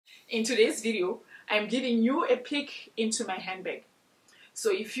In today's video, I'm giving you a peek into my handbag.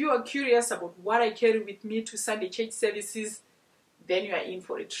 So if you are curious about what I carry with me to Sunday church services, then you are in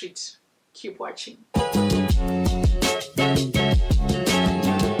for a treat. Keep watching.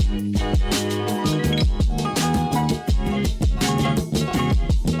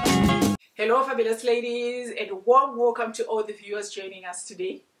 Hello fabulous ladies, and a warm welcome to all the viewers joining us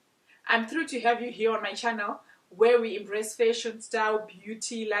today. I'm thrilled to have you here on my channel, where we embrace fashion, style,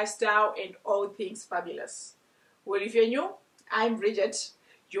 beauty, lifestyle, and all things fabulous. Well, if you're new, I'm Bridgette,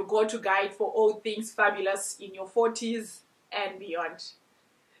 your go-to guide for all things fabulous in your 40s and beyond.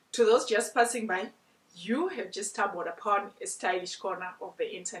 To those just passing by, you have just stumbled upon a stylish corner of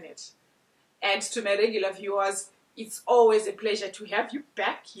the internet. And to my regular viewers, it's always a pleasure to have you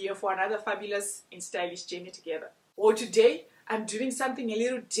back here for another fabulous and stylish journey together. Well, today I'm doing something a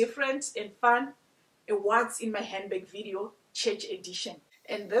little different and fun, a what's in my handbag video, church edition.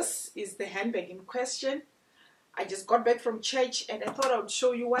 And this is the handbag in question. I just got back from church and I thought I would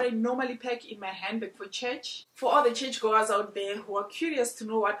show you what I normally pack in my handbag for church. For all the churchgoers out there who are curious to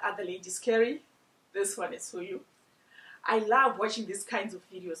know what other ladies carry, this one is for you. I love watching these kinds of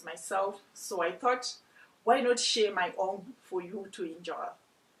videos myself, so I thought, why not share my own for you to enjoy?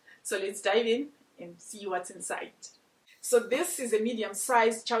 So let's dive in and see what's inside. So this is a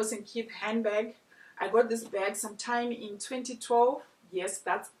medium-sized Charles & Keith handbag. I got this bag sometime in 2012. Yes,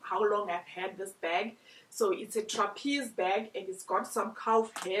 that's how long I've had this bag. So it's a trapeze bag and it's got some cow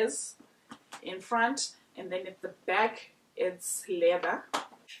hairs in front, and then at the back it's leather.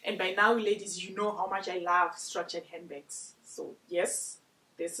 And by now, ladies, you know how much I love structured handbags. So yes,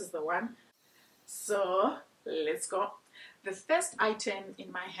 this is the one. So let's go. The first item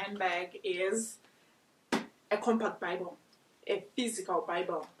in my handbag is a compact Bible, a physical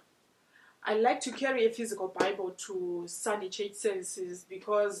Bible. I like to carry a physical Bible to Sunday church services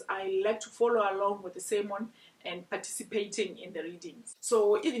because I like to follow along with the sermon and participating in the readings.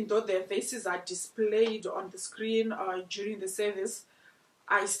 So even though the verses are displayed on the screen during the service,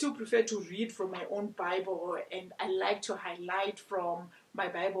 I still prefer to read from my own Bible, and I like to highlight from my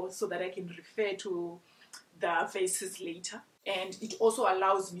Bible so that I can refer to the verses later. And it also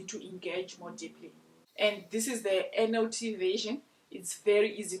allows me to engage more deeply. And this is the NLT version. It's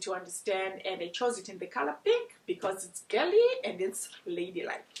very easy to understand, and I chose it in the color pink because it's girly and it's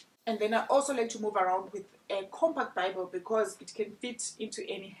ladylike. And then I also like to move around with a compact Bible because it can fit into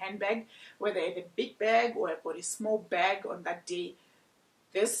any handbag, whether I have a big bag or I've got a small bag on that day.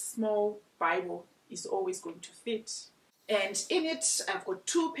 This small Bible is always going to fit. And in it, I've got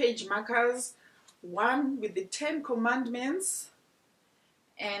 2-page markers, one with the 10 commandments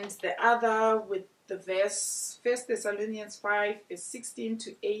and the other with the verse 1 Thessalonians 5 verse 16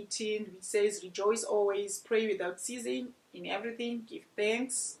 to 18, which says, rejoice always, pray without ceasing, in everything give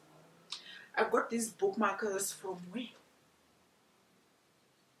thanks. I've got these bookmarkers from where?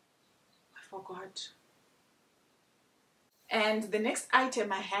 I forgot. And the next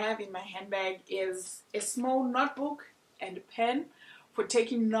item I have in my handbag is a small notebook and a pen for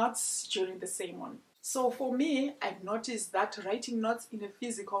taking notes during the sermon. So for me, I've noticed that writing notes in a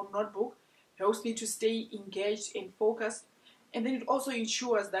physical notebook helps me to stay engaged and focused, and then it also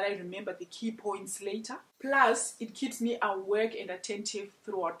ensures that I remember the key points later. Plus, it keeps me awake and attentive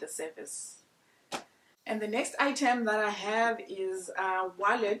throughout the service. And the next item that I have is a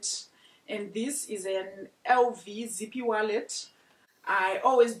wallet, and this is an LV zippy wallet. I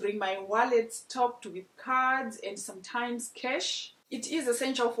always bring my wallet topped with cards and sometimes cash. It is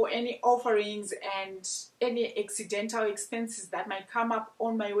essential for any offerings and any accidental expenses that might come up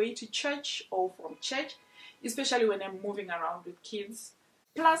on my way to church or from church, especially when I'm moving around with kids.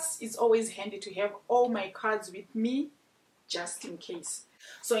 Plus, it's always handy to have all my cards with me, just in case.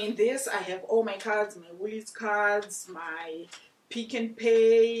 So in this, I have all my cards, my Woolies cards, my Pick and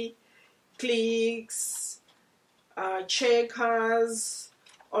Pay, Clicks, Checkers,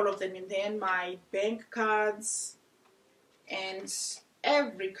 all of them, and then my bank cards, and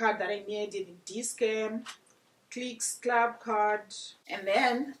every card that I needed in Discam, Clicks, Club card. And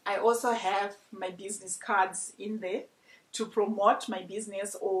then I also have my business cards in there to promote my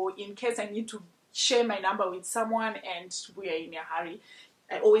business, or in case I need to share my number with someone and we are in a hurry.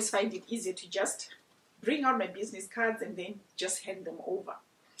 I always find it easier to just bring out my business cards and then just hand them over.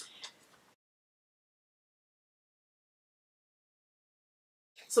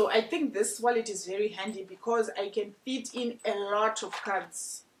 So I think this wallet is very handy because I can fit in a lot of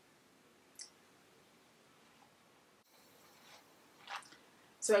cards.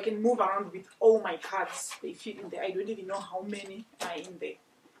 So I can move around with all my cards. They fit in there. I don't even know how many are in there.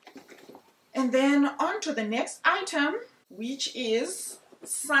 And then on to the next item, which is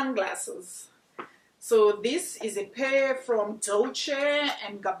sunglasses. So this is a pair from Dolce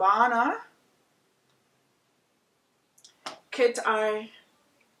and Gabbana. Cat eye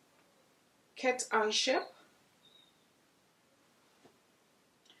shape.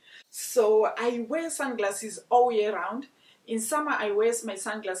 So I wear sunglasses all year round. In summer, I wear my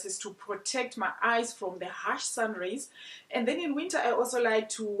sunglasses to protect my eyes from the harsh sun rays. And then in winter, I also like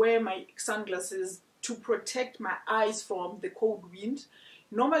to wear my sunglasses to protect my eyes from the cold wind.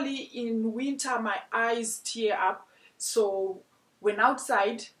 Normally in winter, my eyes tear up. So when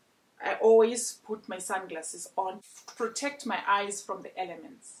outside, I always put my sunglasses on to protect my eyes from the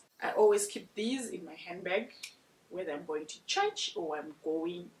elements. I always keep these in my handbag, whether I'm going to church or I'm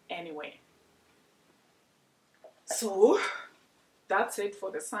going anywhere. So that's it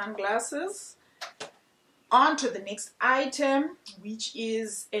for the sunglasses. On to the next item, which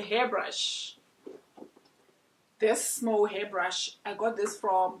is a hairbrush. This small hairbrush, I got this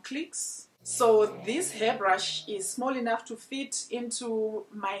from Clicks. So this hairbrush is small enough to fit into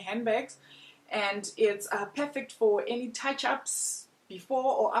my handbags, and it's perfect for any touch-ups before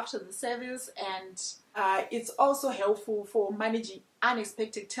or after the service, and it's also helpful for managing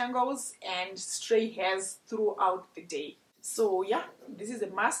unexpected tangles and stray hairs throughout the day. So yeah, this is a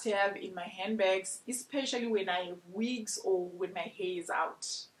must-have in my handbags, especially when I have wigs or when my hair is out.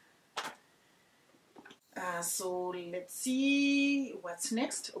 So let's see what's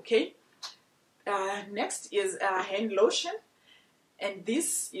next. Okay, next is hand lotion, and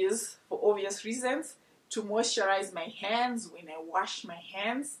this is, for obvious reasons, to moisturize my hands when I wash my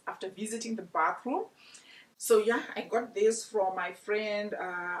hands after visiting the bathroom. So yeah, I got this from my friend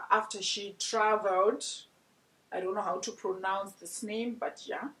after she traveled. I don't know how to pronounce this name, but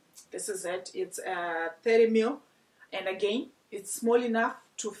yeah, this is it. It's 30 ml, and again, it's small enough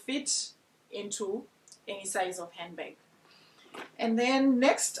to fit into any size of handbag. And then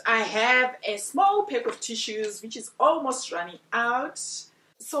next I have a small pack of tissues, which is almost running out.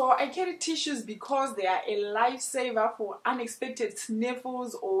 So I carry tissues because they are a lifesaver for unexpected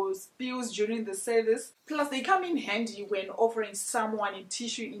sniffles or spills during the service. Plus they come in handy when offering someone a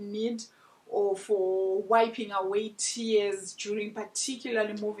tissue in need, or for wiping away tears during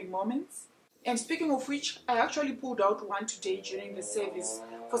particularly moving moments. And speaking of which, I actually pulled out one today during the service.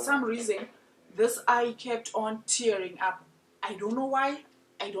 For some reason, this eye kept on tearing up. I don't know why,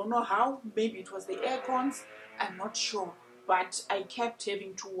 I don't know how, maybe it was the air cons, I'm not sure. But I kept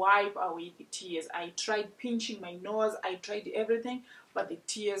having to wipe away the tears. I tried pinching my nose, I tried everything, but the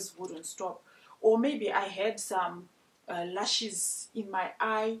tears wouldn't stop. Or maybe I had some lashes in my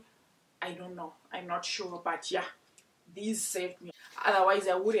eye, I don't know, I'm not sure, but yeah, these saved me. Otherwise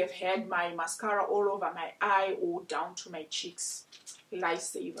I would have had my mascara all over my eye or down to my cheeks.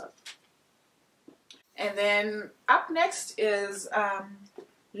 Lifesaver. And then up next is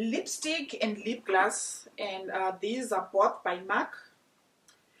lipstick and lip gloss, and these are both by MAC.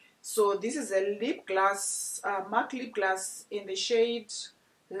 So this is a lip gloss, MAC lip gloss in the shade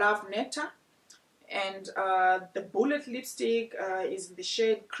Love Nectar, and the bullet lipstick is in the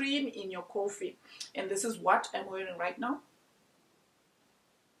shade Cream in Your Coffee, and this is what I'm wearing right now.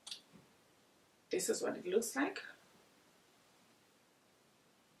 This is what it looks like.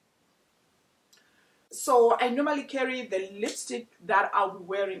 So I normally carry the lipstick that I'll be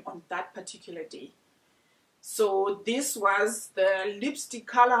wearing on that particular day. So this was the lipstick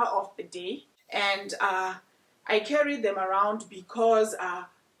color of the day, and I carry them around because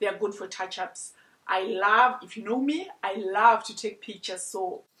they're good for touch-ups. I love, if you know me, I love to take pictures.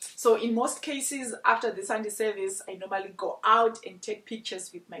 So in most cases, after the Sunday service, I normally go out and take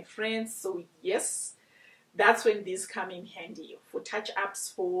pictures with my friends. So yes, that's when these come in handy for touch-ups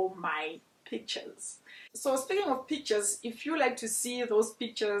for my pictures. So speaking of pictures, if you like to see those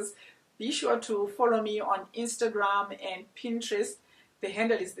pictures, be sure to follow me on Instagram and Pinterest. The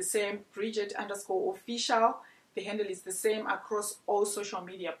handle is the same, Bridgette_official. The handle is the same across all social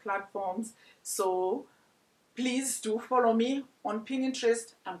media platforms. So please do follow me on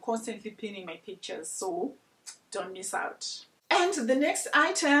Pinterest. I'm constantly pinning my pictures, so don't miss out. And the next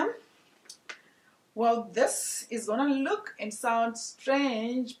item, well, this is gonna look and sound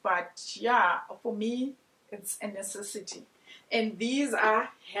strange, but yeah, for me, it's a necessity. And these are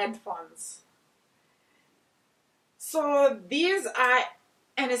headphones. So these are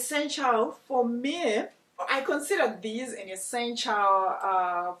an essential for me. I consider these an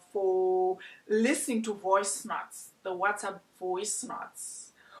essential for listening to voice notes, the WhatsApp voice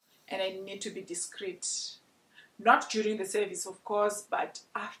notes. And I need to be discreet. Not during the service, of course, but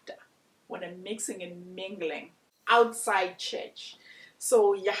after, when I'm mixing and mingling outside church.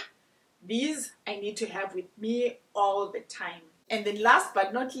 So yeah, these I need to have with me all the time. And then last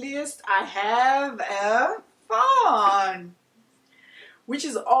but not least, I have a phone, which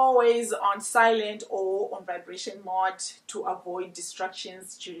is always on silent or on vibration mode to avoid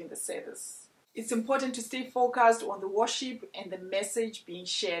distractions during the service. It's important to stay focused on the worship and the message being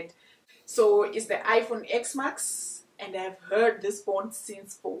shared. So it's the iPhone X Max, and I've heard this phone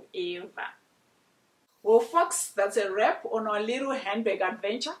since forever. Well folks, that's a wrap on our little handbag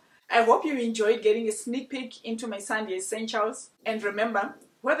adventure. I hope you enjoyed getting a sneak peek into my Sunday essentials. And remember,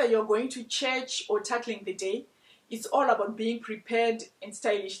 whether you're going to church or tackling the day, it's all about being prepared and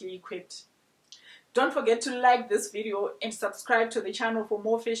stylishly equipped. Don't forget to like this video and subscribe to the channel for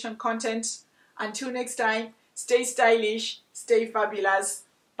more fashion content. Until next time, stay stylish, stay fabulous.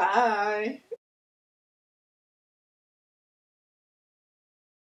 Bye.